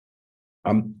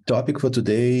Topic for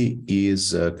today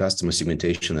is customer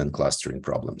segmentation and clustering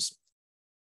problems.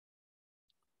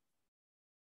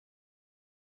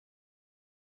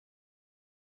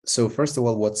 So first of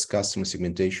all, what's customer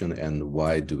segmentation and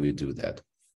why do we do that?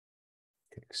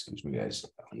 Okay, excuse me, guys.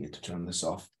 I need to turn this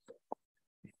off.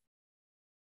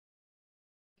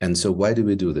 And so why do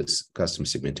we do this customer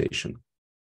segmentation?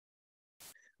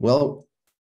 Well,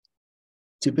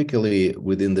 typically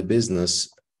within the business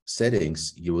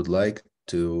settings, you would like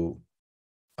to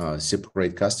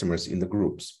separate customers in the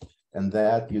groups, and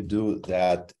that you do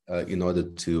that in order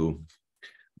to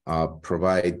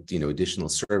provide additional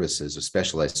services or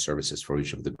specialized services for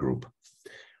each of the group.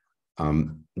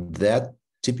 That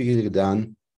typically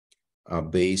done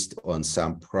based on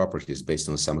some properties, based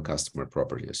on some customer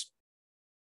properties.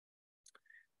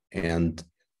 And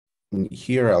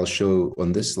here I'll show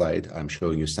on this slide, I'm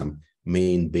showing you some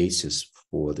main basis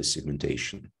for the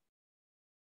segmentation.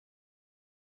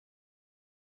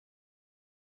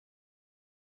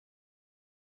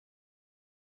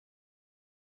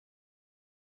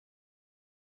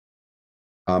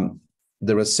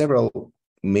 There are several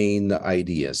main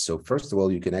ideas. So first of all,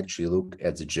 you can actually look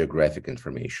at the geographic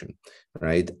information,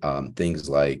 right? Things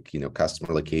like,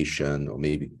 customer location or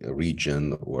maybe a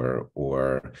region or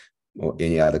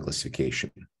any other classification.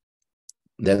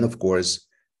 Then, of course,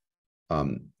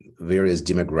 various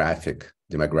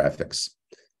demographics,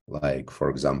 like, for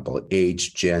example,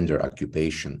 age, gender,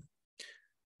 occupation.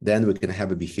 Then we can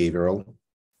have a behavioral,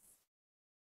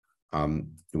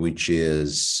 which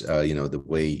is, the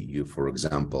way you, for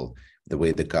example, the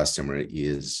way the customer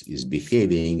is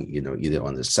behaving, either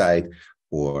on the site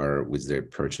or with their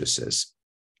purchases.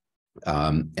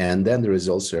 And then there is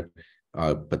also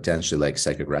potentially like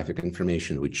psychographic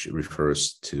information, which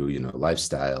refers to,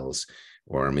 lifestyles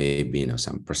or maybe,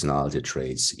 some personality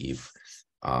traits if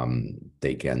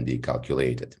they can be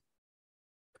calculated.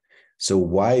 So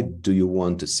why do you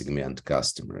want to segment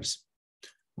customers?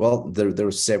 Well, there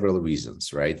are several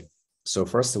reasons, right? So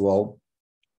first of all,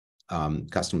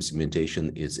 customer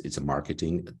segmentation it's a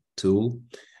marketing tool.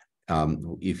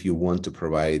 If you want to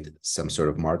provide some sort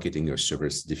of marketing or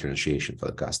service differentiation for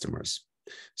the customers.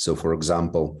 So for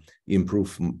example,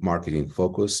 improve marketing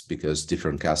focus, because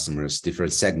different customers,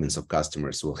 different segments of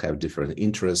customers will have different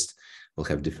interests, will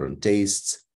have different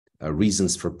tastes,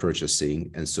 reasons for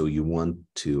purchasing. And so you want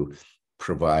to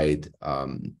provide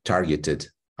targeted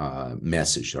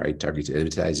message, right? Targeted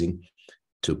advertising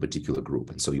to a particular group.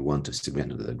 And so you want to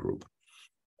segment the group.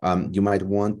 You might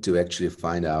want to actually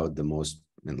find out the most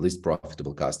and least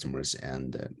profitable customers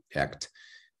and act,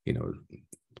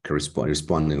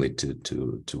 correspondingly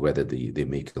to whether they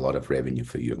make a lot of revenue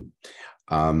for you.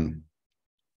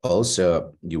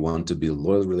 Also, you want to build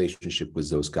loyal relationship with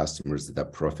those customers that are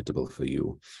profitable for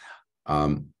you,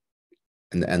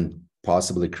 and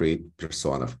possibly create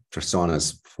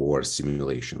personas for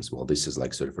simulations. Well, this is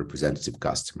like sort of representative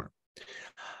customer.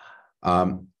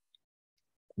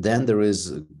 Then there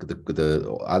is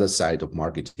the other side of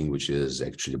marketing, which is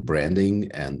actually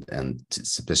branding and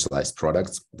specialized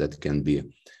products that can be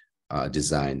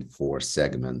designed for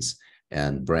segments.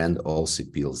 And brand also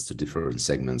appeals to different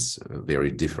segments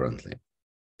very differently.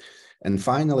 And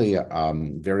finally,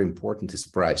 very important is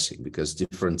pricing, because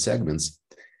different segments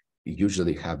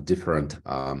usually have different,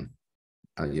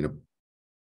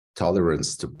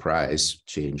 tolerance to price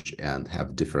change and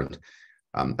have different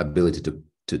ability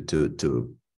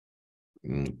to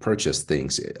purchase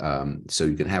things. So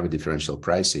you can have a differential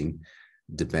pricing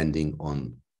depending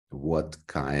on what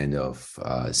kind of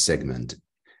segment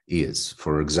is.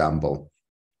 For example,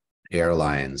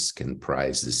 airlines can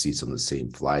price the seats on the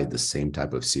same flight, the same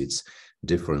type of seats,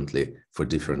 differently for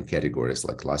different categories,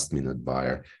 like last minute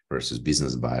buyer versus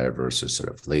business buyer versus sort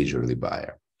of leisurely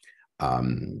buyer.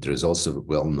 There is also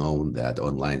well known that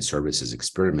online services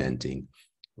experimenting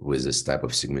with this type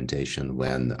of segmentation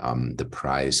when the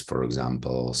price, for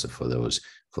example, also for those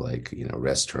for like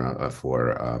restaurant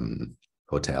for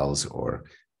hotels or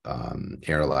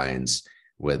airlines,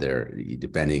 whether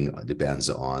depends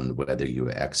on whether you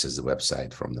access the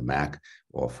website from the Mac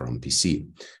or from PC,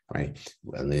 right?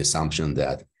 And the assumption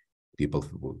that people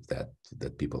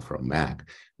from Mac,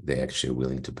 they're actually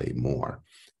willing to pay more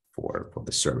for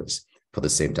the service, for the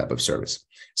same type of service.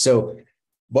 So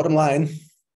bottom line,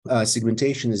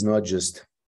 segmentation is not just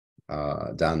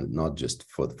done not just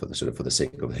for the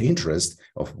sake of the interest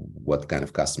of what kind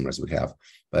of customers we have,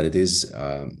 but it is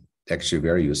actually a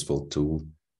very useful tool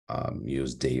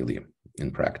used daily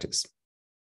in practice.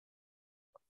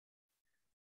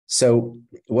 So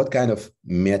what kind of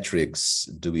metrics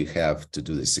do we have to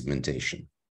do the segmentation?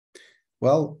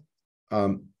 Well,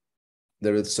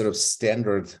 there is sort of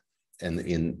standard, and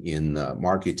in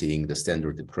marketing, the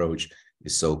standard approach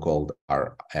is so-called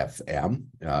RFM,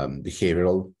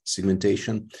 behavioral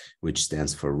segmentation, which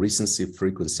stands for recency,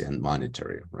 frequency, and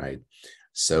monetary, right?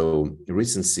 So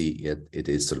recency, it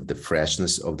is sort of the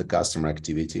freshness of the customer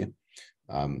activity,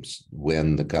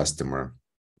 when the customer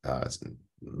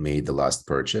made the last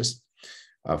purchase.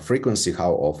 Frequency,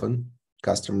 how often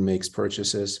customer makes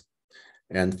purchases.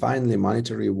 And finally,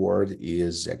 monetary reward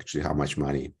is actually how much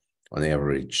money on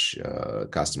average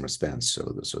customer spends, so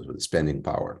the spending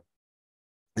power.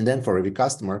 And then for every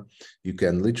customer, you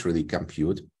can literally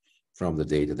compute from the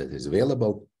data that is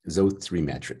available those three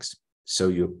metrics. So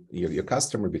your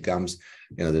customer becomes,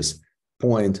 this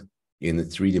point in the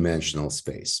three-dimensional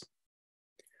space.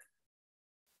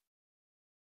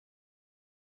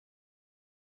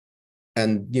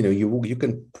 And you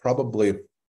can probably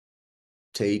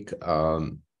take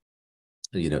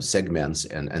segments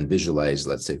and visualize.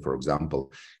 Let's say, for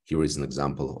example, here is an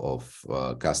example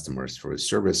of customers for a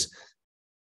service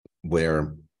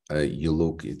where you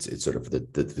look, it's sort of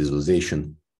the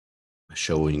visualization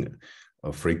showing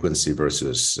a frequency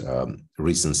versus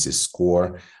recency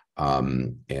score,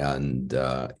 and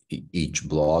each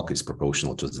block is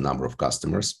proportional to the number of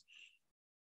customers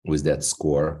with that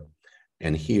score.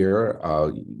 And here,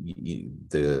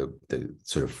 the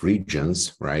sort of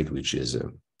regions, right, which is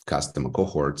customer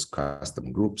cohorts,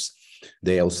 custom groups,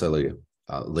 they also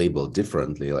label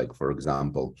differently. Like, for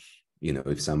example,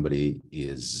 if somebody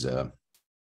is,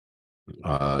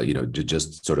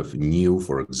 just sort of new,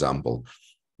 for example,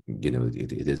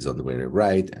 it is on the very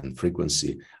right, and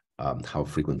frequency, how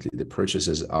frequently the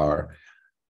purchases are.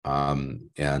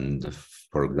 And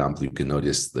for example, you can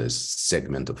notice this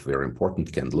segment of very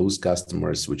important can lose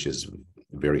customers, which is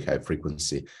very high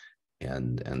frequency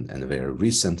and very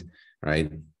recent,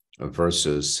 right?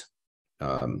 Versus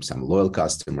some loyal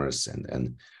customers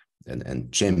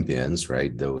and champions,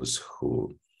 right? Those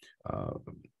who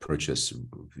purchase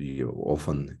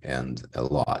often and a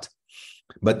lot.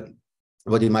 But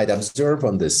what you might observe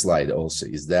on this slide also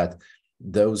is that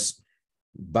those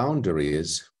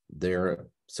boundaries, they're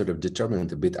sort of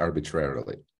determined a bit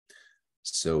arbitrarily.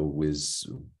 So with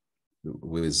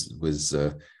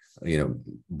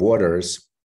borders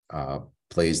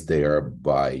placed there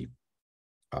by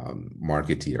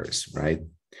marketeers, right?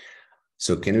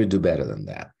 So can we do better than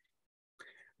that?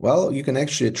 Well, you can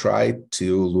actually try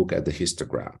to look at the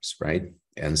histograms, right?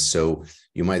 And so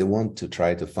you might want to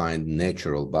try to find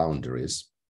natural boundaries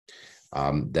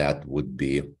that would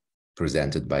be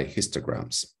presented by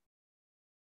histograms.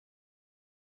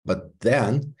 But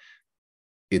then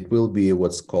it will be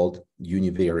what's called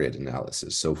univariate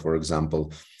analysis. So for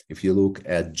example, if you look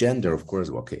at gender, of course,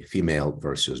 okay, female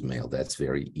versus male, that's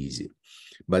very easy.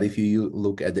 But if you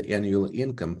look at the annual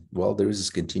income, well, there is this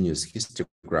continuous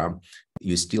histogram.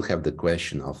 You still have the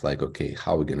question of like, okay,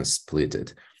 how are we going to split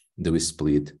it? Do we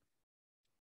split,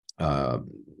 do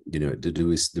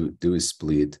we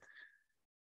split,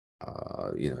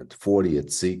 at 40,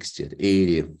 at 60, at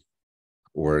 80,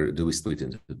 or do we split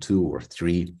into 2 or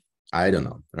 3? I don't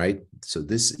know, right? So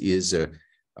this is the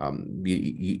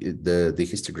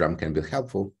histogram can be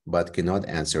helpful, but cannot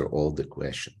answer all the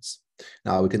questions.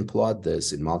 Now we can plot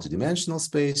this in multidimensional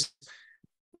space,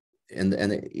 and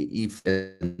if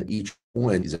each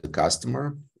point is a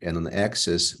customer, and on the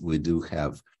axis we do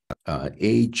have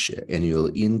age,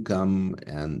 annual income,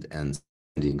 and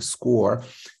spending score,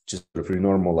 just sort of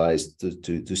normalized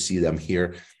to see them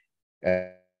here.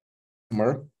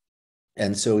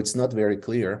 And so it's not very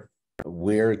clear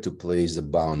where to place the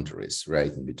boundaries,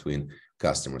 right, in between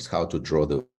customers, how to draw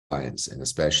the lines, and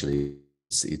especially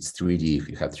it's 3D if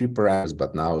you have 3 parameters,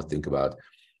 but now think about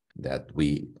that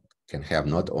we can have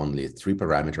not only 3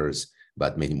 parameters,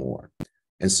 but many more.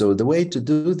 And so the way to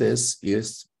do this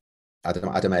is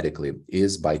automatically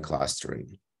is by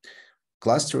clustering.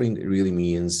 Clustering really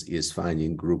means is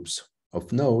finding groups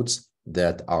of nodes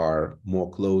that are more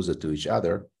closer to each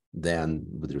other than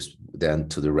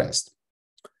to the rest.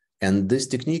 And this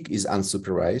technique is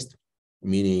unsupervised,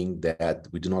 meaning that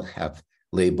we do not have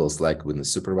labels like with the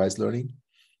supervised learning.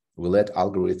 We let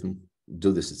algorithm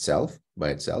do this by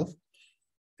itself,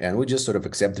 and we just sort of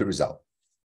accept the result.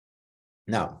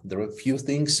 Now, there are a few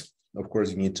things, of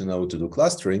course, you need to know to do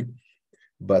clustering,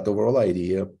 but the overall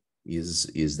idea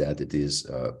is that it is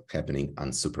happening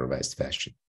unsupervised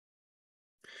fashion.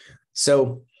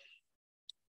 So,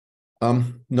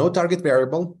 no target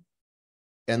variable,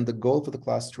 and the goal for the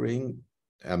clustering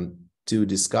to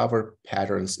discover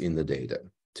patterns in the data,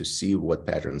 to see what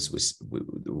patterns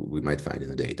we might find in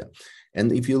the data.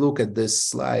 And if you look at this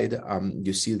slide,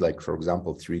 you see, like, for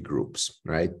example, 3 groups,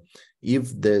 right?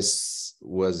 If this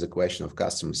was a question of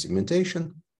customer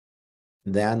segmentation,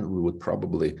 then we would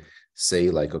probably say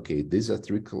like, okay, these are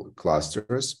three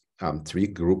clusters, three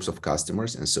groups of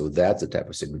customers. And so that's the type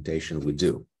of segmentation we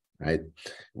do, right?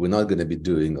 We're not going to be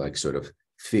doing like sort of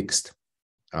fixed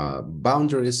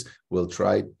boundaries. We'll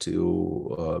try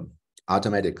to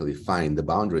automatically find the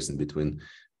boundaries in between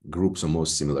groups of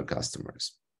most similar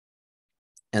customers.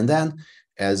 And then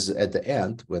as at the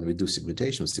end, when we do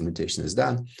segmentation is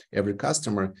done, every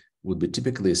customer would be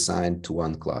typically assigned to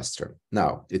one cluster.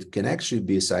 Now, it can actually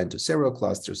be assigned to several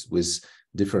clusters with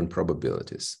different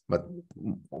probabilities, but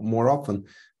more often,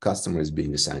 customer is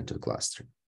being assigned to a cluster.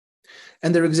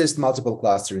 And there exist multiple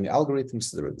clustering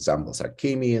algorithms. The examples are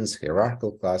k-means,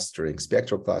 hierarchical clustering,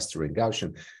 spectral clustering,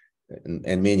 Gaussian,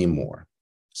 and many more.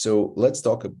 So let's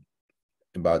talk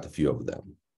about a few of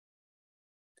them.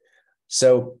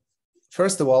 So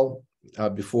first of all,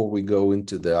 before we go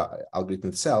into the algorithm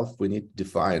itself, we need to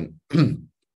define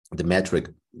the metric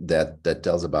that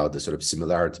tells about the sort of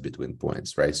similarity between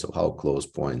points, right? So how close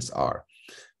points are,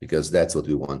 because that's what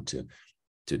we want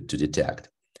to detect.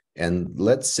 And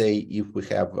let's say if we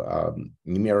have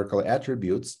numerical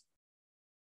attributes,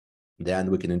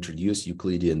 then we can introduce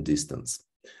Euclidean distance,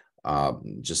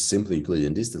 just simply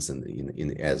Euclidean distance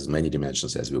in as many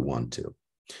dimensions as we want to.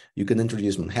 You can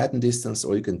introduce Manhattan distance,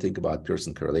 or you can think about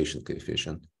Pearson correlation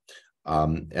coefficient.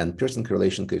 And Pearson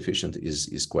correlation coefficient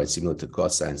is quite similar to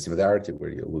cosine similarity, where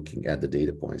you're looking at the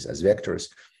data points as vectors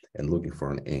and looking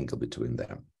for an angle between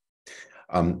them.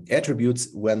 Attributes,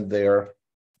 when they're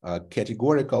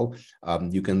categorical,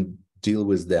 you can deal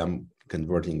with them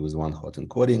converting with one-hot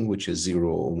encoding, which is 0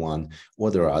 or 1,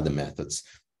 or there are other methods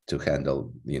to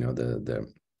handle, the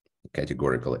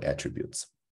categorical attributes.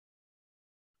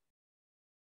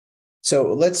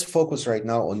 So let's focus right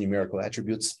now on numerical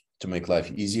attributes to make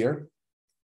life easier.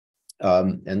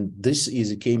 And this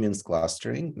is a k-means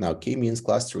clustering. Now, k-means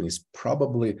clustering is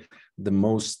probably the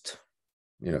most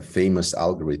famous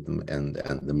algorithm and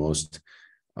the most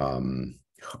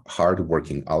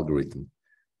hard-working algorithm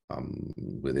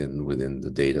within the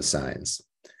data science.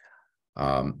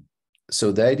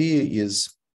 So the idea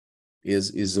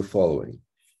is the following: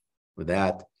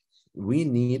 that we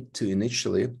need to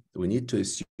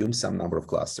assume some number of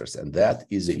clusters, and that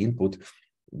is the input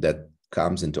that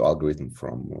comes into algorithm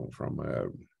from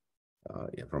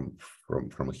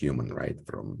a human, right?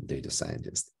 From data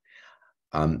scientist.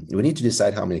 We need to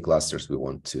decide how many clusters we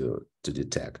want to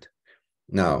detect.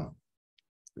 Now,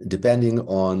 depending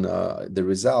on the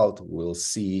result, we'll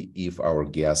see if our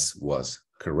guess was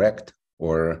correct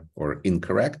or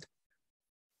incorrect.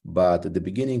 But at the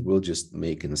beginning, we'll just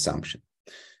make an assumption.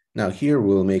 Now here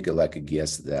we'll make a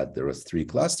guess that there are 3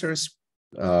 clusters,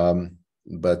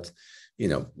 but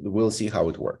we'll see how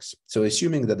it works. So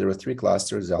assuming that there are 3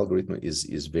 clusters, the algorithm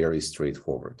is very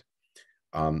straightforward.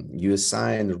 You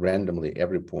assign randomly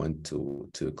every point to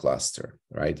a cluster,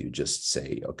 right? You just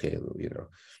say, okay,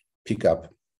 pick up,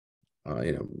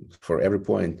 for every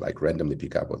point, randomly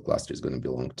pick up what cluster is going to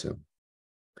belong to.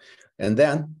 And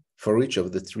then for each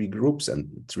of the 3 groups, and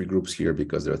 3 groups here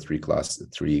because there are 3 classes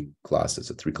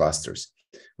or 3 clusters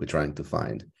we're trying to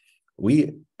find,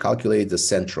 we calculate the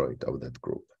centroid of that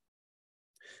group.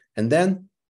 And then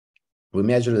we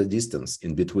measure the distance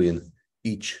in between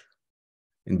each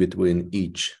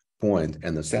point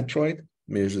and the centroid,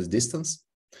 measure the distance,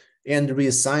 and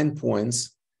reassign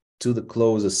points to the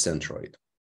closest centroid.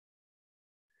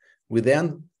 We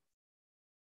then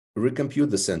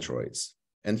recompute the centroids.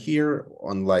 And here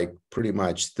on pretty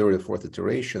much third or fourth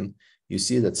iteration, you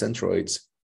see that centroids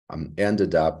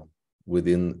ended up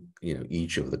within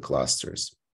each of the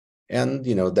clusters. And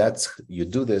you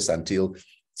do this until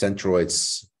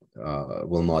centroids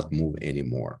will not move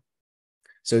anymore.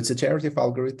 So it's a iterative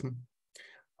algorithm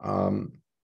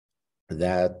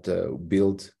that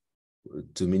built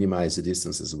to minimize the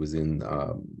distances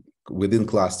within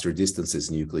cluster distances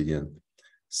in Euclidean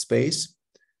space.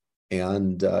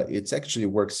 And it actually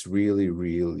works really,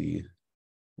 really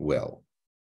well.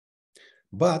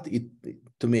 But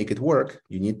to make it work,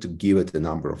 you need to give it a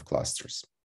number of clusters.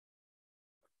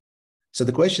 So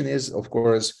the question is, of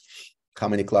course, how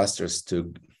many clusters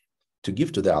to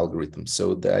give to the algorithm.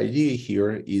 So the idea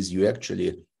here is you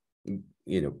actually,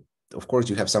 of course,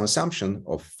 you have some assumption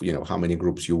of, how many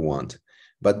groups you want,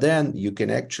 but then you can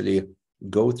actually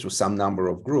go through some number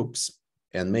of groups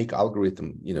and make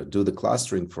algorithm, do the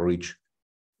clustering for each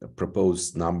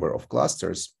proposed number of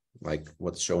clusters, like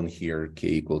what's shown here, k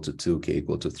equal to 2, k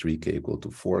equal to 3, k equal to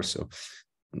 4. So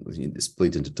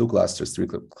split into 2 clusters,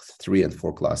 3 and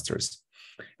 4 clusters.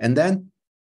 And then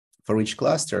for each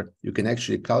cluster, you can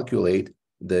actually calculate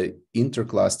the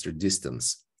intercluster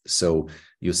distance. So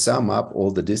you sum up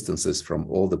all the distances from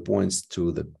all the points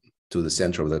to the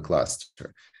center of the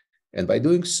cluster. And by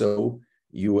doing so,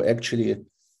 you actually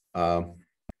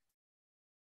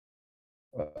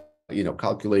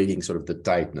calculating sort of the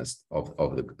tightness of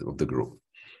the group.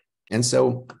 And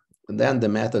so then the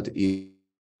method is,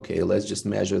 okay, let's just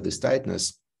measure this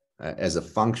tightness as a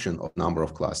function of number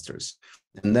of clusters.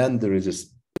 And then there is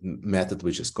this method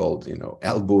which is called,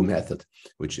 elbow method,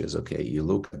 which is, okay, you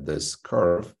look at this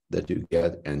curve that you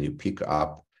get and you pick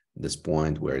up this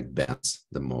point where it bends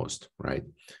the most, right?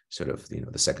 Sort of,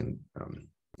 the second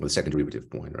derivative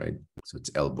point, right? So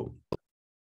it's elbow.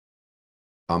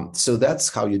 So that's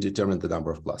how you determine the number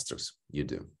of clusters you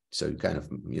do. So you kind of,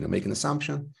 make an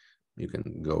assumption. You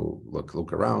can go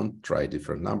look around, try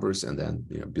different numbers, and then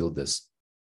build this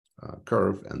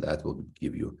curve, and that will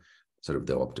give you sort of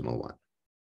the optimal one.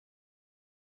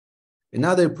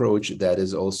 Another approach that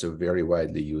is also very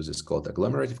widely used is called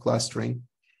agglomerative clustering.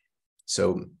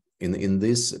 So in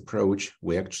this approach,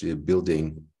 we're actually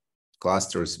building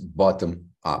clusters bottom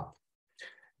up.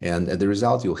 And as a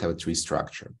result, you'll have a tree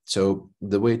structure. So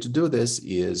the way to do this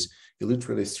is you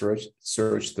literally search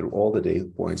through all the data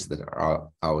points that are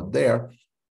out there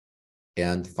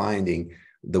and finding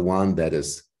the one that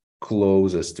is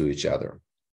closest to each other.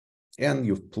 And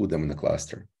you put them in a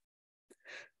cluster.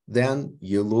 Then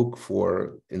you look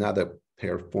for another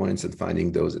pair of points and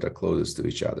finding those that are closest to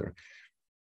each other.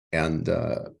 And,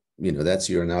 that's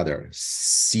your another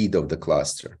seed of the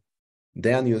cluster.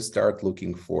 Then you start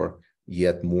looking for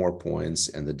yet more points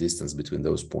and the distance between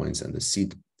those points and the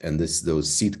seed and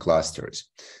those seed clusters.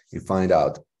 You find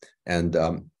out, and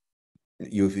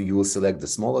you will select the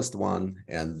smallest one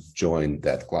and join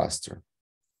that cluster.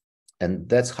 And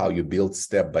that's how you build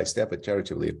step by step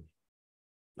iteratively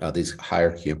this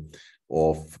hierarchy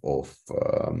of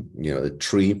the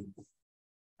tree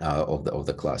of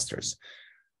the clusters.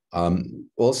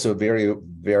 Also, very,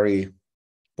 very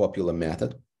popular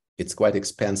method. It's quite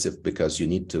expensive because you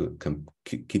need to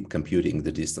keep computing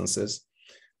the distances.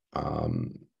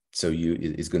 So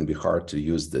it's going to be hard to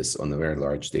use this on a very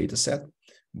large data set.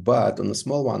 But on a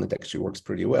small one, it actually works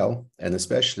pretty well. And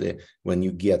especially when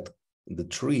you get the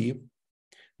tree,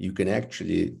 you can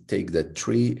actually take that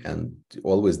tree and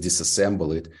always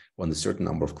disassemble it on a certain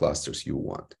number of clusters you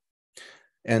want.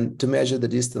 And to measure the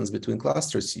distance between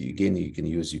clusters, you can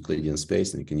use Euclidean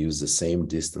space, and you can use the same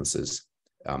distances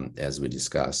as we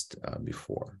discussed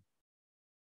before.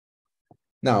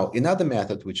 Now, another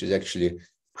method, which is actually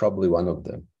probably one of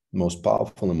the most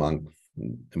powerful among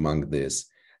this,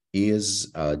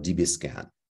 is dbScan.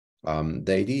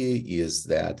 The idea is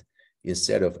that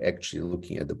instead of actually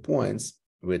looking at the points,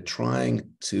 we're trying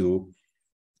to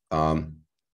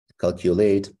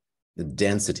calculate the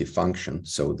density function.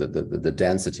 So the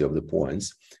density of the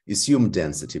points, assumed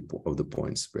density of the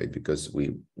points, right? Because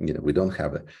we don't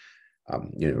have a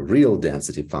real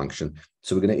density function,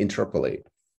 so we're going to interpolate,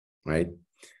 right?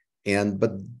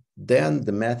 But then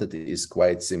the method is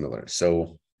quite similar.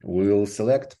 So we'll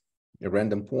select a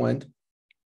random point,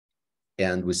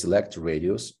 and we select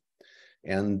radius,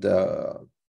 and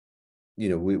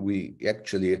we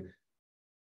actually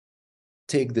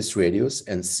take this radius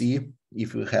and see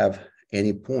if we have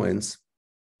any points,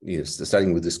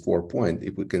 starting with this core point,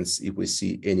 if we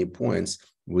see any points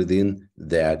within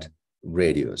that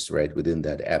radius, right, within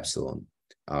that epsilon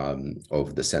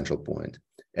of the central point.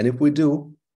 And if we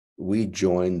do, we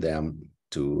join them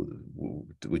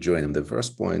the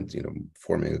first point,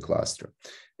 forming a cluster.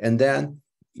 And then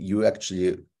you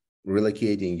actually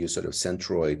relocating your sort of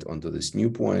centroid onto this new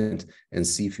point and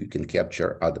see if you can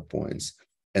capture other points,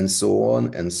 and so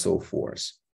on and so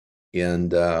forth.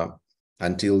 And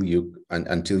until you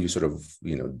sort of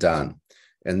done.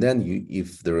 And then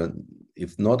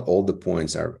if not all the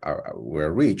points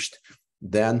were reached,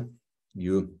 then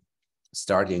you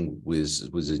starting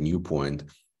with a new point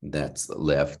that's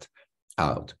left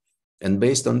out. And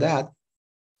based on that,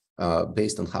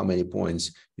 based on how many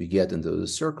points you get into the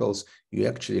circles, you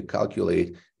actually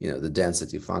calculate the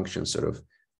density function, sort of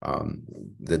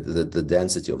the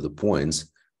density of the points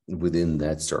within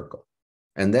that circle.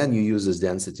 And then you use this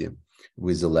density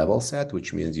with the level set,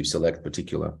 which means you select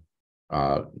particular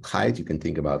height. You can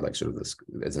think about like sort of this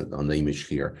as on the image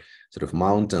here, sort of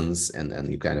mountains,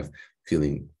 and you kind of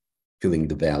filling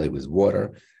the valley with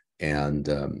water, and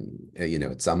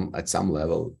at some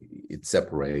level it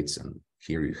separates, and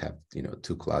here you have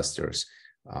two clusters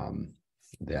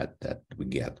that we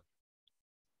get.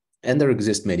 And there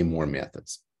exist many more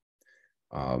methods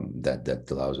that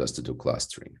allows us to do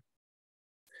clustering.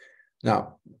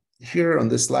 Now, here on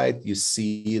this slide, you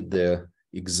see the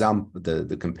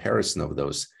the comparison of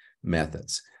those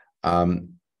methods.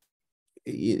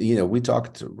 We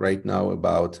talked right now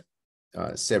about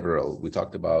several. We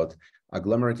talked about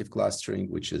agglomerative clustering,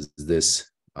 which is this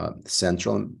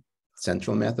central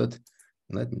method.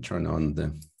 Let me turn on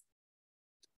the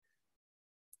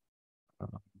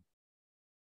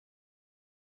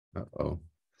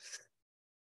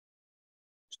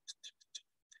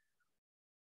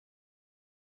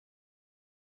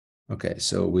Okay,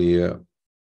 so we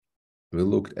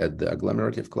looked at the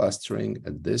agglomerative clustering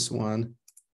at this one,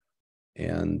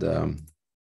 and to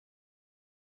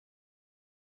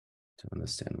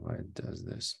understand why it does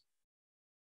this.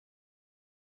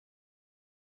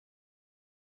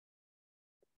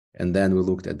 And then we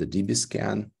looked at the DB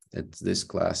scan at this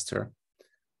cluster.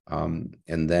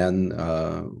 And then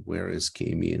where is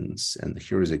k-means? And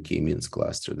here is a k-means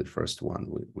cluster, the first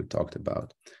one we talked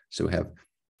about. So we have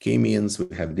k-means,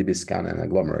 we have DB scan and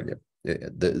agglomerative.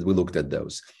 We looked at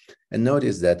those. And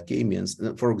notice that k-means,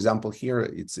 for example, here,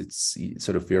 it's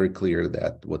sort of very clear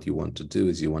that what you want to do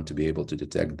is you want to be able to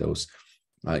detect those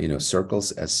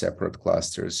circles as separate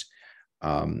clusters.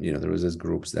 There is this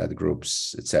groups, that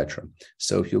groups, etc.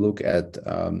 So if you look at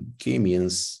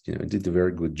k-means, it did a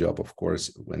very good job, of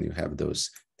course, when you have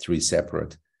those three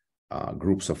separate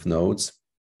groups of nodes,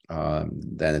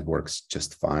 then it works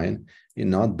just fine.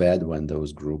 Not bad when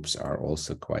those groups are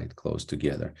also quite close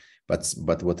together. But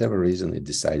whatever reason it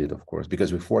decided, of course,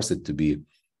 because we forced it to be,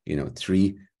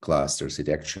 three clusters, it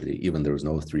actually, even there was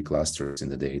no three clusters in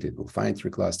the data, it will find three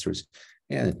clusters,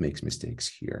 and it makes mistakes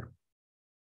here.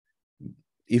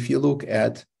 If you look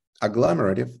at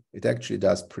agglomerative, it actually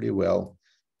does pretty well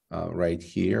right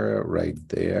here, right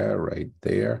there, right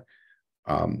there.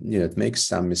 It makes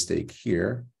some mistake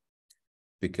here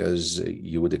because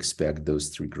you would expect those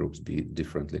three groups be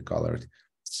differently colored.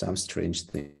 Some strange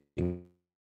thing,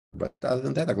 but other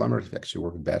than that, agglomerative actually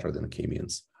worked better than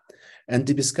k-means. And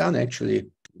DB-scan actually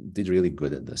did really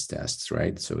good at this tests,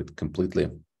 right? So it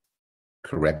completely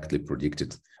correctly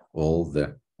predicted all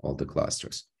the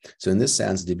clusters. So in this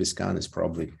sense, DB-scan is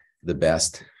probably the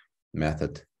best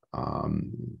method,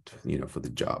 for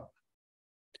the job.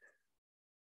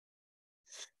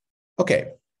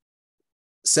 Okay,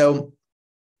 so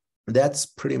that's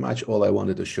pretty much all I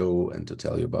wanted to show and to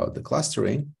tell you about the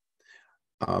clustering.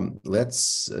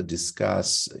 Let's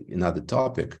discuss another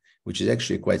topic, which is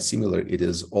actually quite similar. It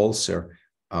is also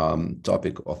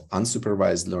topic of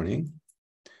unsupervised learning.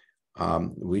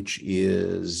 Which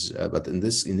is, but in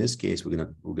this case,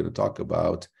 we're gonna talk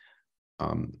about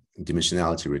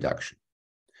dimensionality reduction,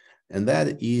 and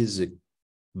that is a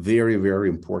very, very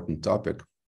important topic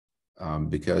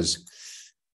because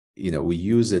we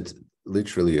use it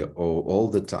literally all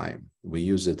the time. We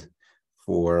use it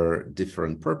for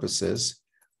different purposes,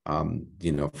 from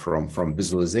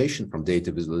visualization, from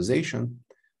data visualization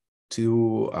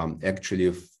to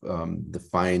actually the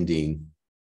finding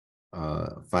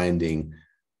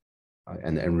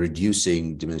and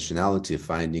reducing dimensionality,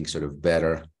 finding sort of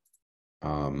better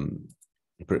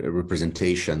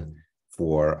representation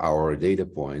for our data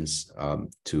points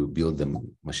to build the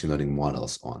machine learning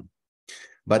models on.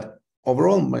 But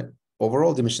overall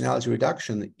dimensionality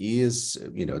reduction is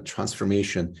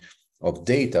transformation of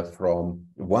data from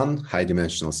one high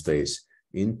dimensional space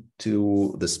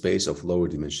into the space of lower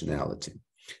dimensionality.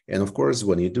 And of course,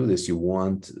 when you do this, you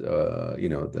want,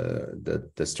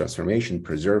 this transformation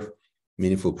preserve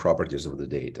meaningful properties of the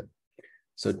data.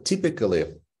 So typically,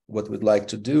 what we'd like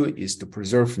to do is to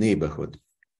preserve neighborhood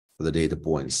for the data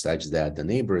points, such that the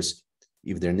neighbors,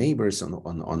 if they're neighbors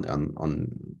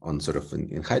on sort of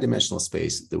in high dimensional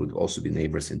space, they would also be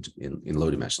neighbors in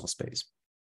low dimensional space.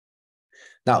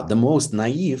 Now, the most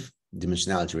naive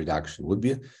dimensionality reduction would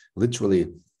be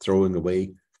literally throwing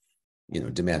away,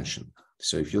 dimension.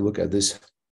 So if you look at this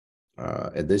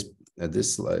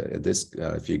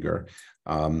figure,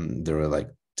 there are like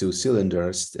two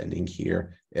cylinders standing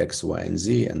here, X, Y, and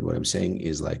Z. And what I'm saying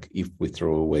is, like, if we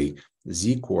throw away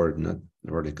Z coordinate,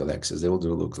 vertical axis, they will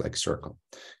look like circle.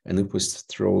 And if we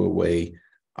throw away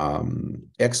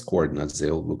X coordinates,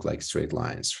 they'll look like straight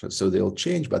lines. So they'll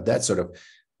change, but that's sort of,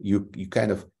 you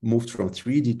kind of moved from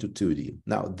 3D to 2D.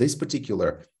 Now, this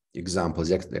particular example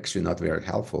is actually not very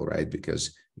helpful, right?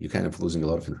 Because you're kind of losing a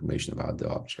lot of information about the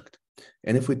object.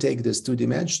 And if we take this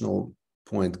two-dimensional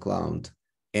point cloud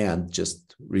and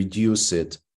just reduce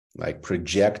it, like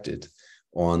project it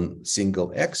on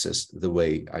single axis, the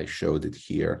way I showed it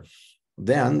here,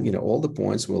 then all the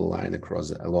points will align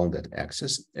along that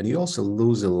axis, and you also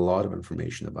lose a lot of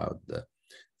information about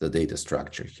the data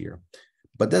structure here.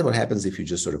 But then what happens if you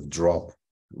just sort of drop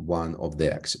one of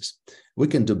the axes? We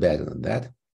can do better than that.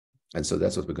 And so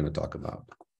that's what we're going to talk about.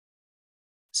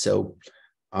 So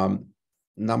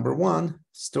number one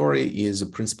story is a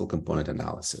principal component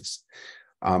analysis.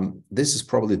 This is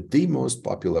probably the most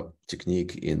popular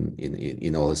technique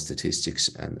in all statistics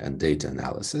and data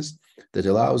analysis that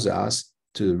allows us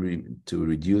to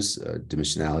reduce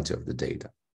dimensionality of the data.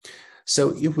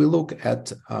 So if we look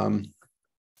at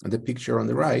the picture on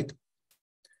the right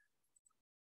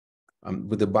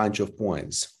with a bunch of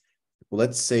points,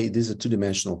 let's say these are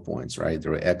two-dimensional points, right?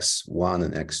 There are x1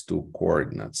 and x2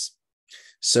 coordinates.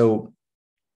 So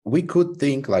we could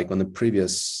think, like on the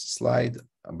previous slide,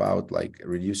 about like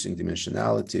reducing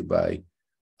dimensionality by,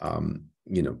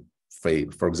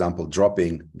 for example,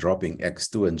 dropping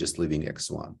x2 and just leaving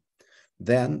x1.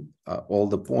 Then all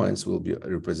the points will be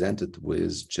represented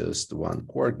with just one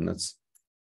coordinate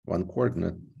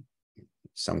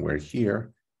somewhere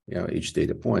here, each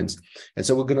data points. And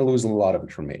so we're going to lose a lot of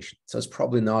information. So it's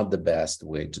probably not the best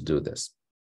way to do this.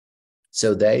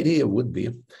 So the idea would be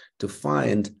to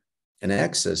find an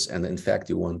axis, and in fact,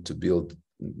 you want to build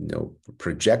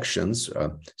projections,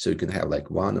 so you can have like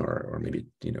one or maybe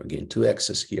again two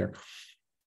axes here,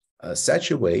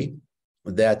 such a way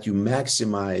that you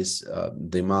maximize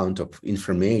the amount of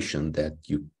information that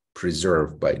you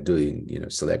preserve by doing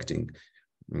selecting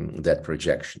that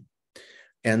projection.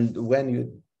 And when your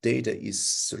data is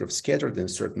sort of scattered in a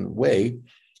certain way,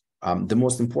 the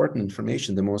most important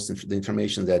information, the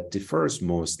information that differs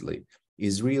mostly,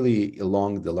 is really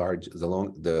along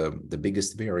the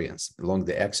biggest variance, along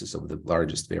the axis of the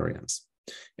largest variance.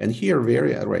 And here,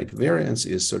 variance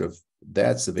is sort of,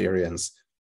 that's the variance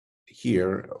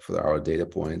here for our data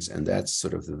points, and that's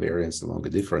sort of the variance along a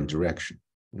different direction,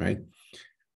 right?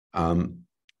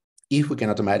 If we can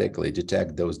automatically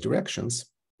detect those directions,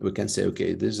 we can say,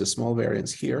 okay, there's a small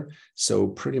variance here. So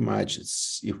pretty much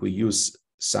if we use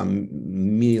some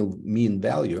mean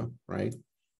value, right,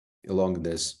 along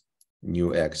this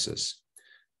new axis,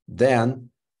 then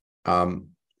we're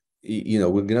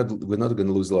not going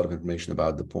to lose a lot of information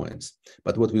about the points.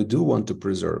 But what we do want to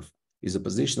preserve is the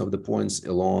position of the points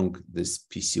along this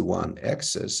PC1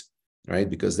 axis, right?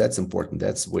 Because that's important.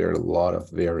 That's where a lot of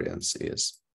variance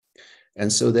is.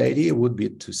 And so the idea would be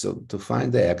to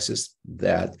find the axis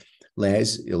that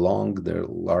lies along the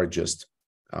largest,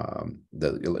 the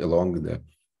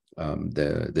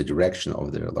direction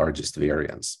of the largest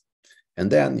variance. And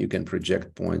then you can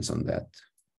project points on that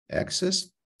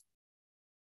axis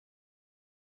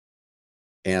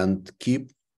and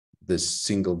keep this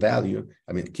single value,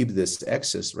 keep this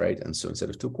axis, right? And so instead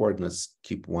of two coordinates,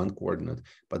 keep one coordinate,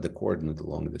 but the coordinate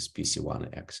along this PC1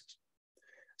 axis.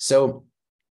 So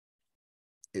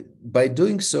by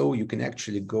doing so, you can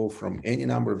actually go from any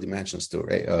number of dimensions to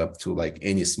like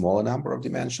any smaller number of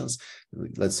dimensions.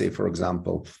 Let's say, for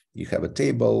example, you have a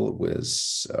table with,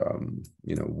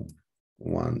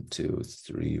 1, 2,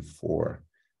 3, 4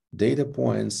 data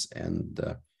points, and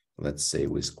let's say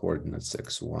with coordinates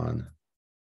x1,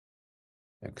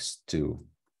 x2,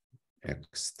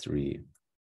 x3,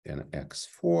 and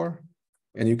x4,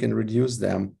 and you can reduce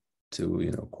them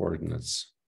to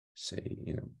coordinates, say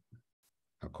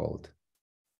I'll call it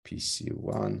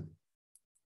PC1,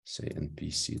 say, and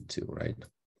PC2, right?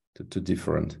 To two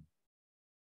different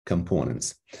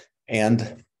components,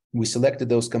 and we selected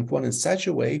those components such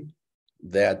a way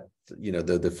that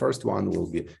the first one will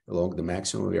be along the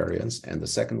maximum variance, and the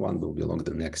second one will be along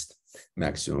the next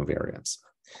maximum variance.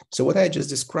 So what I just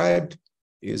described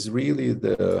is really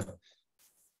the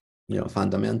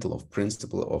fundamental of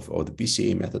principle of the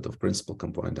PCA method of principal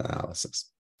component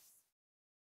analysis.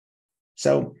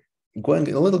 So going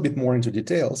a little bit more into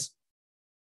details,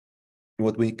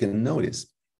 what we can notice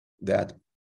that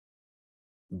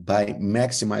by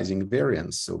maximizing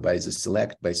variance, so by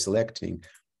selecting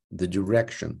the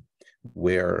direction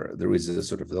where there is a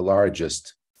sort of the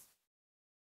largest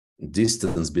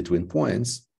distance between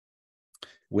points,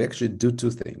 we actually do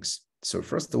two things. So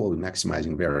first of all, we're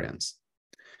maximizing variance.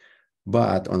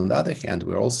 But on the other hand,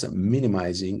 we're also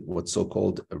minimizing what's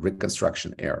so-called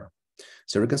reconstruction error.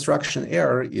 So reconstruction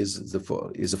error is the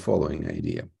following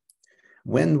idea.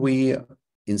 When we,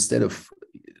 instead of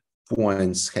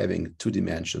points having two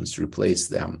dimensions, replace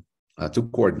them, two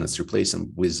coordinates, replace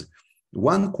them with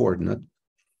one coordinate,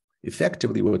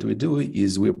 effectively what we do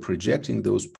is we're projecting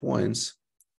those points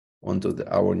onto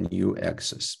our new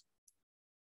axis.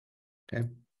 Okay.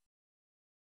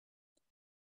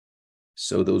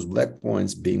 So those black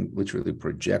points being literally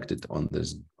projected on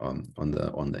this on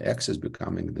the axis,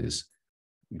 becoming these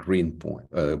green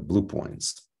blue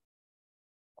points.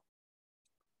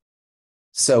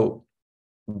 So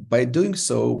by doing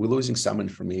so, we're losing some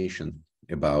information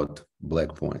about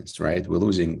black points, right? We're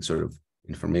losing sort of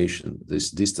information,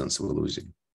 this distance we're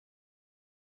losing.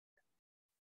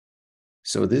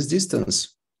 So this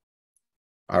distance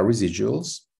are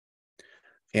residuals,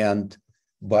 and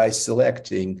by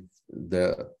selecting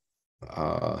the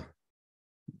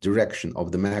direction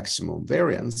of the maximum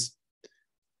variance,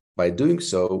 by doing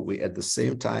so, we at the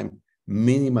same time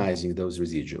minimizing those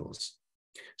residuals.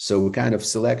 So we're kind of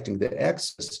selecting the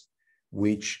axis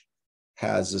which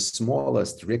has the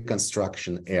smallest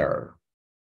reconstruction error.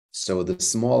 So the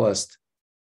smallest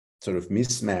sort of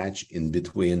mismatch in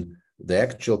between the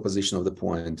actual position of the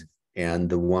point and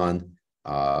the one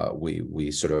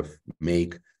we sort of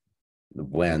make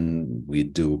when we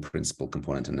do principal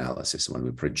component analysis, when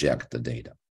we project the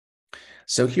data.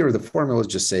 So here the formula is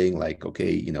just saying like,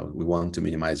 okay, you know, we want to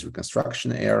minimize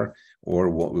reconstruction error, or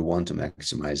what we want to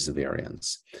maximize the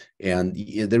variance. And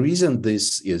the reason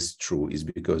this is true is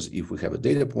because if we have a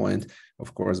data point,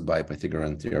 of course, by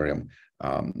Pythagorean theorem,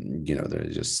 you know, there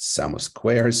is just sum of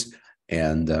squares.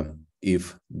 And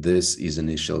if this is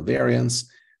initial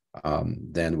variance,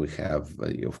 then we have,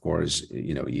 of course,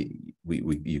 you know,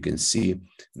 you can see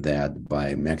that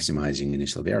by maximizing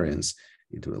initial variance,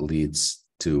 it leads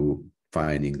to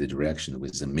finding the direction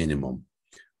with the minimum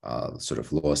sort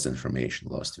of lost information,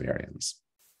 lost variance.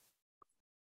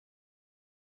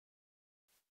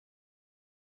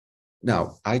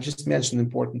 Now, I just mentioned an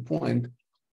important point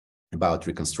about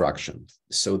reconstruction.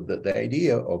 So the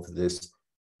idea of this,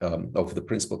 of the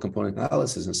principal component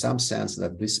analysis, in some sense,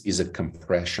 that this is a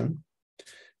compression,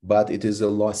 but it is a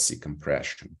lossy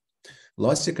compression.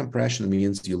 Lossy compression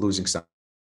means you're losing some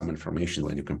information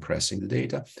when you're compressing the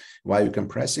data. Why are you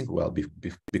compressing? Well,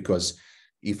 because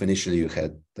if initially you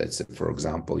had, let's say, for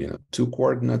example, you know, 2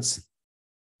 coordinates,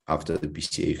 after the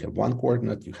PCA you have 1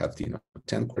 coordinate, you have, you know,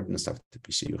 10 coordinates. After the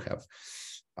PCA you have,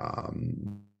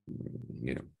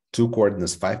 you know, 2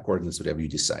 coordinates, 5 coordinates, whatever you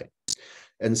decide.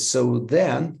 And so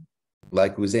then,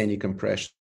 like with any compression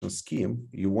scheme,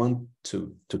 you want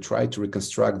to try to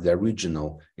reconstruct the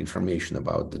original information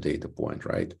about the data point,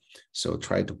 right? So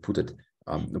try to put it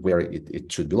where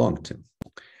it should belong to.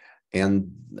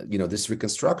 And, you know, this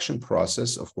reconstruction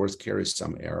process, of course, carries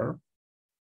some error.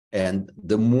 And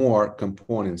the more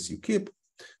components you keep,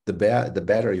 the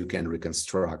better you can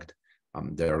reconstruct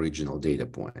the original data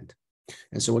point.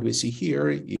 And so what we see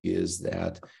here is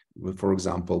that we, for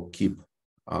example, keep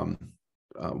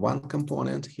 1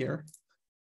 component here,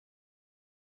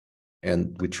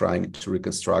 and we're trying to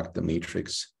reconstruct the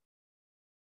matrix.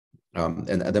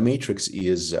 And the matrix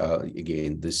is,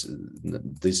 again,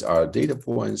 these are data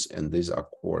points and these are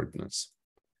coordinates,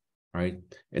 right?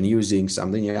 And using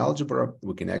some linear algebra,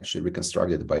 we can actually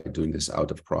reconstruct it by doing this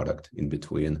out of product in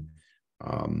between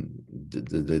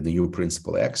the new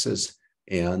principal axis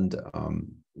and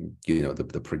you know,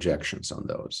 the projections on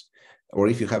those. Or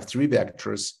if you have 3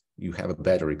 vectors, you have a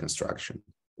better reconstruction.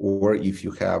 Or if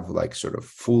you have like sort of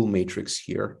full matrix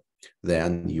here,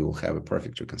 then you'll have a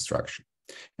perfect reconstruction.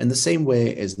 And the same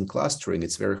way as in clustering,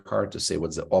 it's very hard to say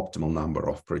what's the optimal number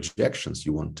of projections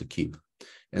you want to keep.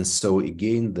 And so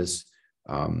again, this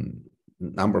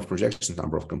number of projections,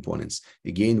 number of components,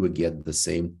 again, we get the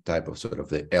same type of sort of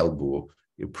the elbow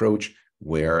approach,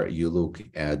 where you look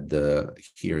at the,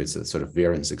 here is a sort of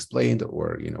variance explained,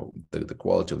 or, you know, the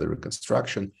quality of the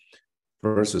reconstruction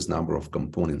versus number of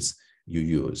components you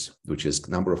use, which is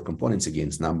number of components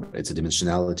against number. It's a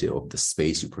dimensionality of the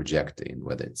space you project in,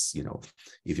 whether it's, you know,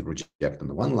 if you project on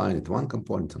the 1 line, it's 1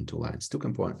 component, on 2 lines, 2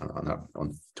 components,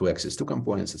 on 2 axes, 2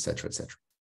 components, etc., etc.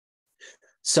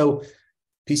 So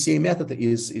PCA method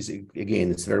is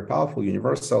again, it's very powerful,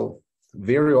 universal,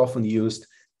 very often used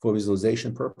for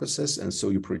visualization purposes. And so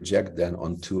you project then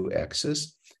on 2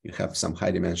 axes. You have some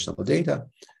high dimensional data,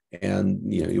 and,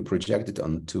 you know, you project it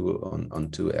on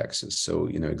two axes. So,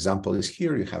 you know, example is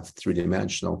here, you have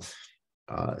 3-dimensional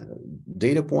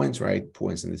data points, right?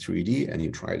 Points in the 3D, and you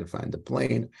try to find the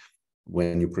plane.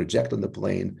 When you project on the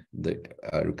plane, the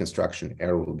reconstruction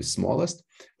error will be smallest.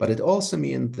 But it also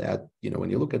means that, you know, when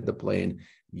you look at the plane,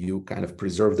 you kind of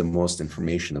preserve the most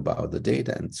information about the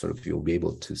data, and sort of you'll be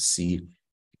able to see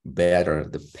better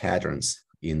the patterns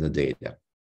in the data.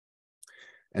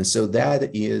 And so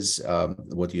that is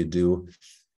what you do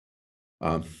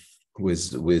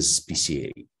with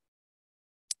PCA.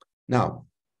 Now,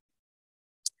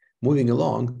 moving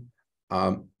along,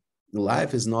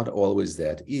 life is not always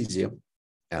that easy,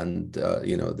 and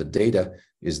you know, the data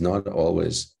is not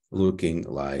always looking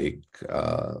like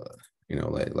you know,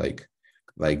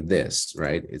 like this,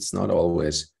 right? It's not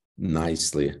always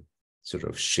nicely sort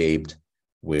of shaped,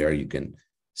 where you can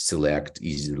select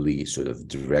easily sort of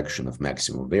direction of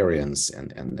maximum variance,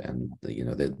 and you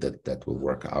know that will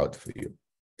work out for you.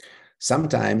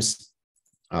 Sometimes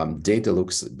data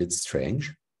looks a bit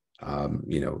strange.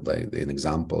 You know, like an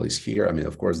example is here. I mean,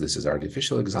 of course, this is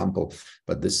artificial example,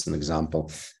 but this is an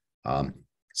example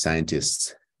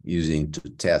scientists using to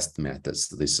test methods.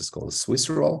 This is called a Swiss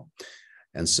roll.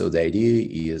 And so the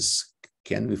idea is,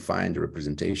 can we find a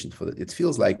representation for that? It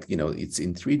feels like, you know, it's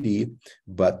in 3D,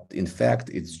 but in fact,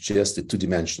 it's just a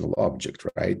two-dimensional object,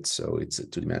 right? So it's a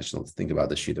two-dimensional, think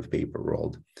about a sheet of paper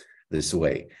rolled this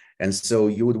way. And so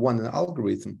you would want an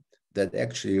algorithm that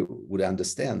actually would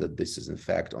understand that this is in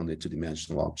fact only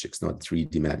two-dimensional objects, not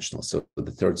three-dimensional. So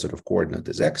the third sort of coordinate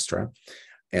is extra.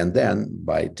 And then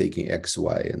by taking X,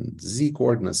 Y, and Z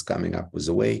coordinates, coming up with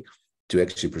a way to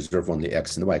actually preserve only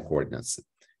X and Y coordinates.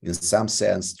 In some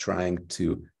sense, trying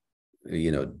to,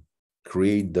 you know,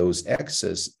 create those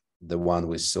X's, the one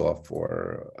we saw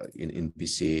for in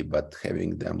PCA, but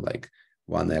having them like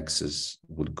one axis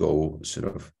would go sort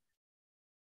of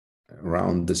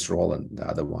around this roll and the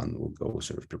other one will go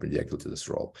sort of perpendicular to this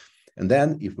roll. And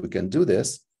then if we can do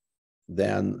this,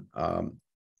 then,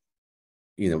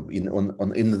 you know,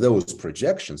 in those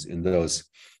projections,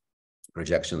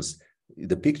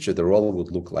 the picture, the roll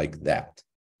would look like that,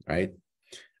 right?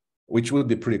 Which would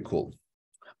be pretty cool.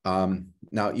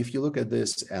 Now, if you look at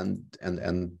this and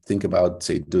think about,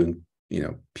 say, doing, you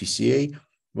know, PCA,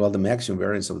 well, the maximum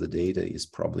variance of the data is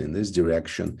probably in this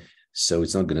direction. So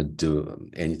it's not going to do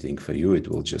anything for you. It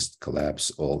will just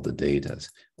collapse all the data.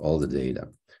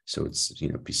 So it's, you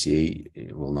know,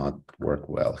 PCA will not work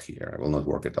well here. It will not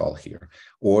work at all here.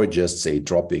 Or just say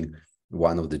dropping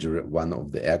one of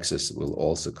the axes will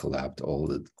also collapse all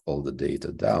the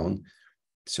data down,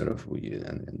 sort of,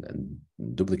 and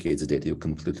duplicates the data. You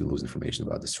completely lose information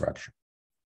about the structure.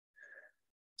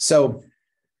 So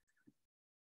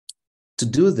to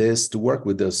do this, to work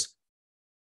with those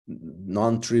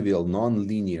non-trivial,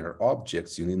 non-linear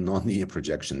objects, you need non-linear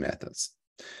projection methods.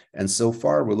 And so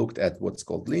far, we looked at what's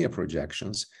called linear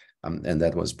projections, and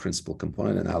that was principal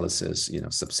component analysis, you know,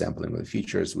 subsampling of the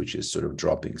features, which is sort of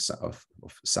dropping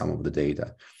some of the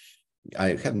data.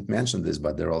 I haven't mentioned this,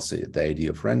 but there are also the idea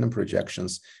of random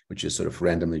projections, which is sort of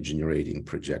randomly generating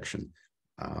projection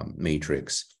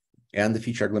matrix, and the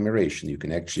feature agglomeration. You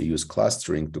can actually use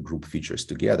clustering to group features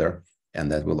together,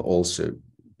 and that will also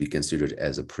be considered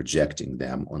as a projecting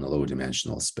them on a low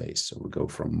dimensional space. So we go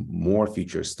from more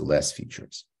features to less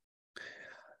features.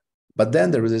 But then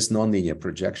there is this nonlinear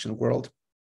projection world,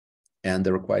 and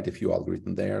there are quite a few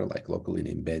algorithms there, like local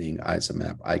linear embedding,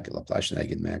 isomap, Laplacian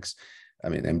eigenmax, I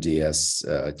mean,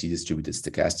 MDS, T-distributed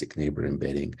stochastic neighbor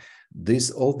embedding.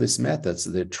 All these methods,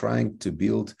 they're trying to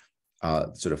build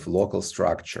sort of local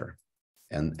structure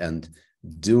and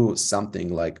do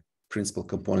something like principal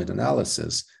component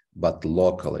analysis, but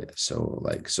locally, so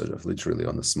like sort of literally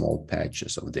on the small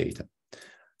patches of data.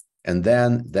 And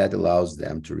then that allows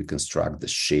them to reconstruct the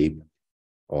shape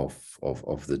of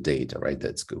the data, right?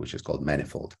 Which is called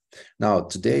manifold. Now,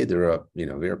 today there are, you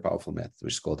know, very powerful methods,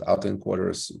 which is called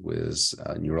autoencoders with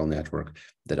a neural network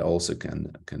that also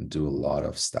can do a lot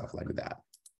of stuff like that.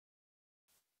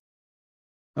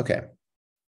 Okay,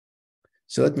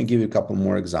 so let me give you a couple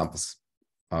more examples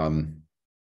on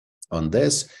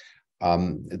this.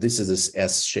 This is this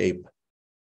S shape.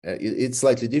 It's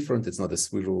slightly different. It's not a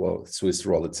Swiss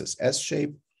roll. It's this S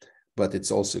shape, but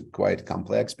it's also quite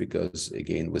complex because,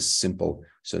 again, with simple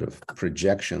sort of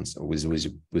projections, with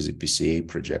a PCA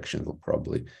projection, will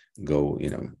probably go, you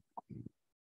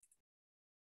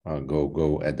know,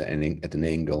 go at an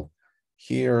angle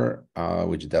here,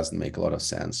 which doesn't make a lot of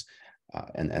sense.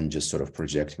 And just sort of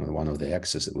projecting on one of the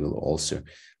axes, it will also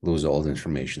lose all the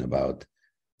information about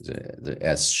the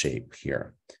S shape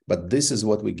here. But this is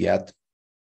what we get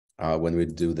when we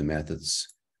do the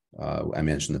methods I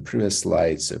mentioned in the previous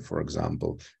slides. So for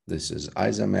example, this is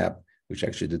isomap, which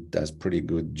actually does pretty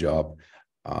good job,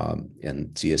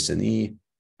 and TSNE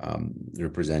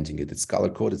representing it. It's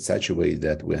color-coded such a way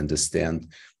that we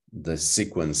understand the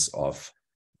sequence of,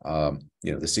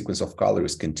 you know, the sequence of color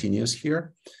is continuous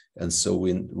here. And so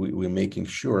we're making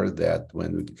sure that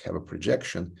when we have a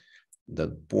projection, the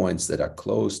points that are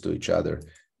close to each other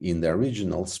in the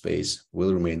original space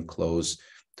will remain close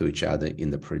to each other in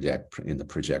the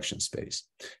projection space.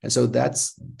 And so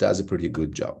does a pretty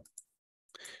good job.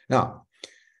 Now,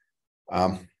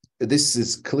 this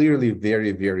is clearly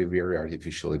very, very, very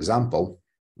artificial example,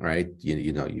 right?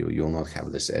 You'll not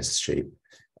have this S-shape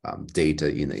data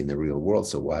in the real world.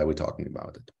 So why are we talking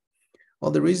about it?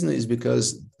 Well, the reason is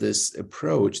because this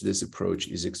approach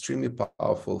is extremely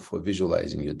powerful for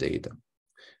visualizing your data.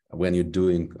 when you're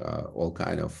doing all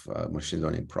kind of machine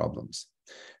learning problems.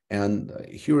 And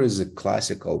here is a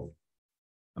classical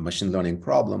machine learning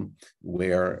problem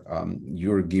where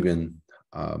you're given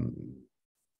a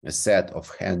set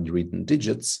of handwritten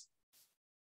digits,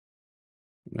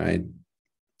 right?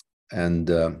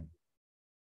 And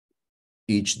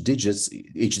each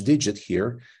digit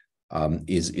here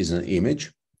is an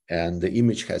image, and the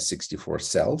image has 64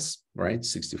 cells, right?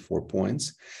 64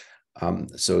 points.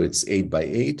 So it's 8 by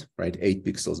 8, right? 8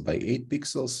 pixels by 8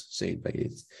 pixels, so 8 by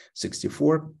 8,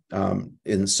 64.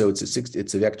 And so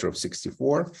it's a vector of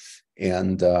 64.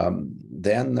 And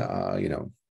then,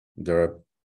 there are a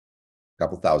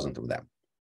couple thousand of them.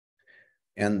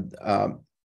 And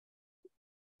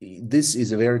this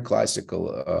is a very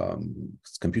classical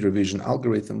computer vision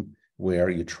algorithm where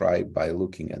you try by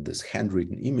looking at these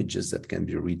handwritten images that can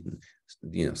be written,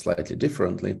 slightly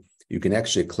differently. You can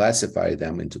actually classify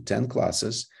them into 10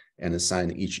 classes and assign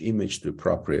each image to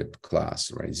appropriate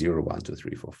class, right? 0, 1, 2,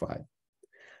 3, 4, 5.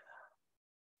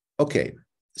 Okay,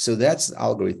 so that's the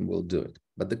algorithm will do it.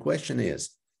 But the question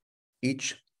is,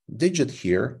 each digit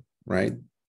here, right?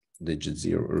 Digit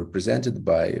 0 represented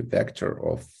by a vector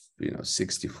of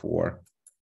 64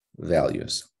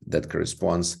 values that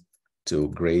corresponds to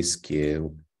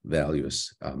grayscale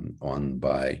values on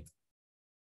by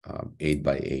 8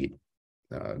 by 8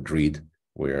 grid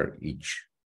where each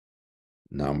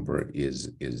number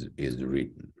is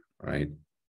written, right?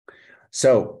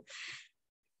 So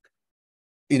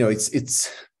it's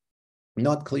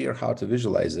not clear how to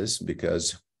visualize this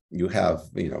because you have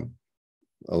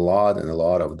a lot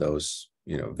of those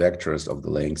vectors of the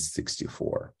length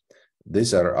 64.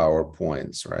 These are our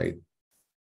points, right?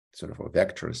 Sort of a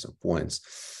vectors of points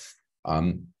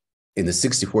in the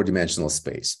 64-dimensional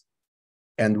space.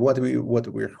 And what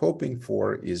we're hoping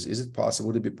for is it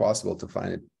possible to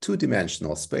find a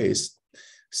 2-dimensional space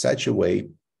such a way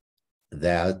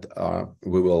that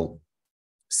we will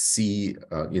see,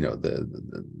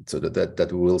 so that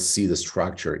we will see the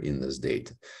structure in this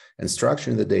data. And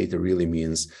structure in the data really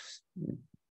means,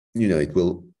 it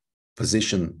will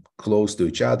position close to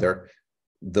each other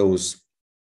those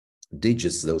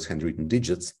digits, those handwritten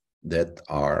digits that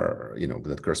are,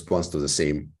 that corresponds to the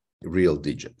same real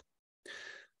digit.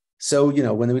 So,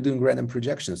 when we're doing random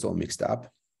projection, it's all mixed up.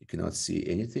 You cannot see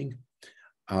anything.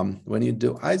 When you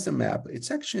do isomap, it's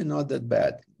actually not that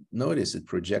bad. Notice it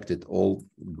projected all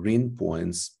green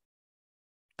points.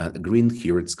 Green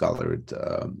here, it's colored.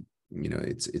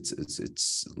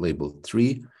 It's labeled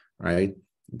 3, right?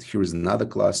 Here's another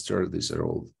cluster. These are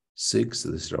all 6.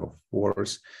 These are all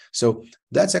 4s. So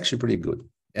that's actually pretty good.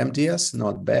 MDS,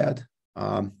 not bad.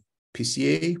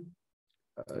 PCA,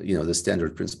 the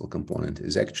standard principal component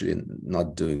is actually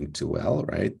not doing too well,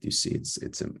 right? You see,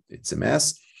 it's a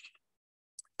mess.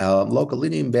 Local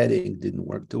linear embedding didn't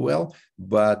work too well,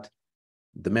 but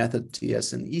the method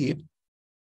TSNE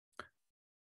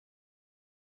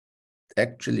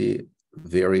actually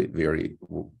very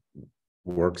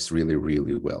works really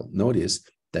well. Notice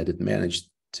that it managed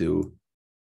to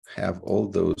have all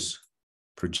those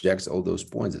projects, all those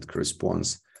points that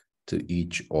corresponds to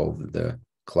each of the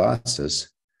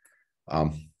classes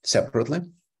separately.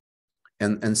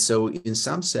 And so in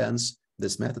some sense,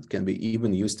 this method can be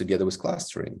even used together with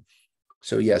clustering.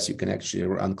 So yes, you can actually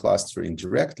run clustering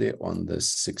directly on the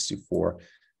 64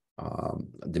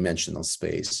 dimensional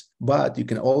space, but you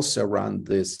can also run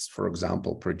this, for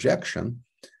example, projection,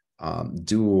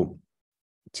 do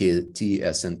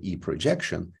TSNE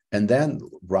projection, and then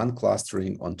run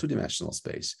clustering on 2-dimensional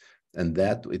space. And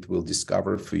that it will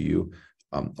discover for you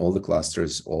all the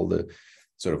clusters, all the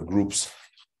sort of groups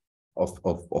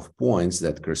of points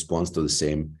that corresponds to the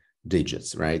same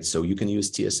digits, right? So you can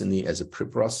use TSNE as a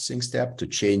pre-processing step to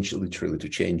change, literally to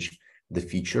change the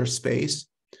feature space,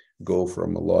 go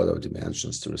from a lot of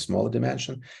dimensions to a smaller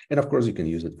dimension. And of course, you can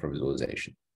use it for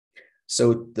visualization.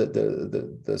 So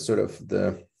the sort of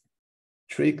the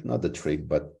trick, not the trick,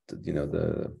 but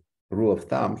the rule of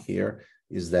thumb here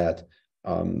is that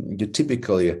you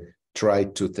typically try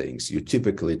 2 things. You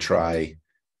typically try,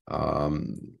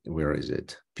 where is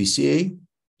it? PCA,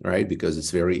 right? Because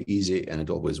it's very easy and it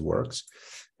always works.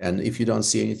 And if you don't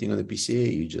see anything on the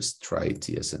PCA, you just try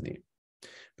TSNE,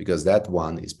 because that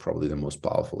one is probably the most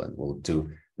powerful and will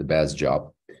do the best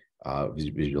job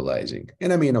visualizing.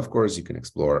 And I mean, of course, you can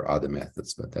explore other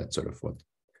methods, but that's sort of what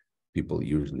people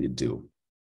usually do.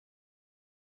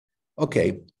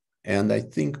 Okay, and I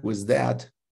think with that,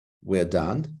 we're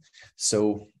done.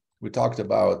 So we talked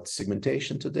about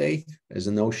segmentation today as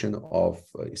a notion of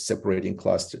separating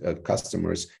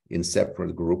customers in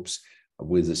separate groups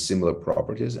with the similar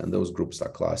properties, and those groups are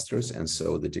clusters. And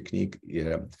so the technique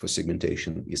for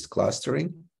segmentation is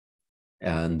clustering,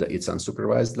 and it's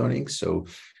unsupervised learning. So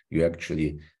you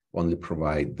actually only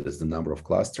provide the number of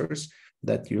clusters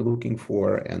that you're looking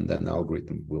for, and then the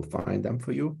algorithm will find them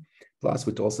for you. Plus,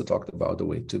 we also talked about the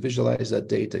way to visualize that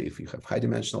data. If you have high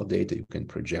dimensional data, you can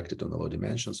project it on the low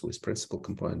dimensions with principal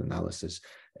component analysis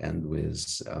and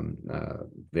with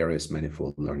various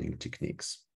manifold learning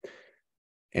techniques.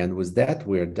 And with that,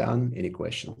 we're done. Any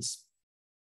questions?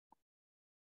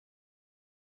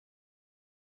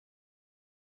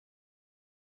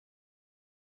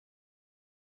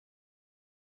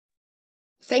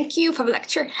 Thank you for the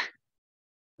lecture.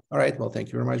 All right. Well, thank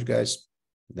you very much, guys.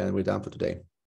 Then we're done for today.